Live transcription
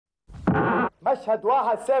مشهد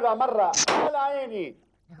واحد سابع مرة على عيني.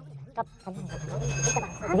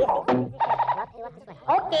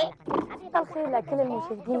 اوكي. مساء الخير لكل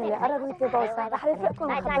المشاهدين اللي قرروا يتابعوا سوا. رح رافقكم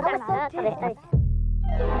مخبرات صوتية.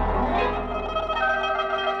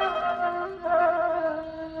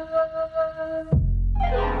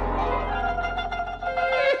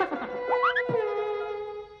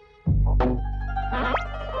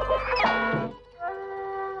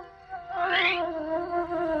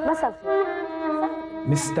 مساء الخير.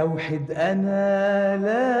 مستوحد أنا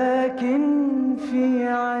لكن في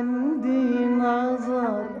عندي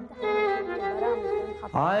نظر،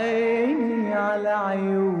 عيني على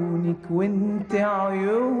عيونك وانت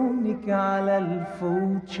عيونك على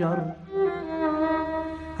الفوتشر،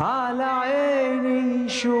 على عيني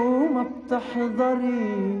شو ما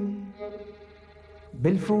بتحضري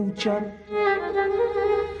بالفوتشر،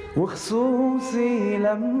 وخصوصي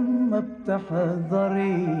لما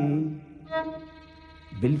بتحضري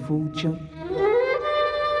بالفوتشر،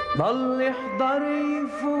 ضل احضري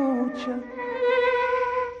فوتشر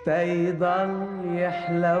تيضل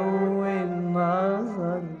يحلو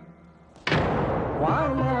النظر،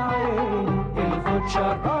 وعلى عيني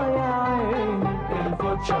الفوتشر يا عيني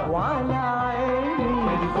الفوتشر، وعلى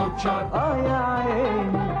عيني الفوتشر يا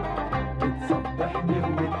عيني، بتصبحني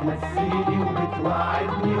وبتنسيني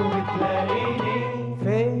وبتوعدني وبتلاقيني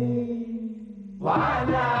فين،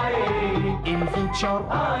 وعلى عيني الفوتشر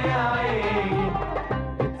يا عيني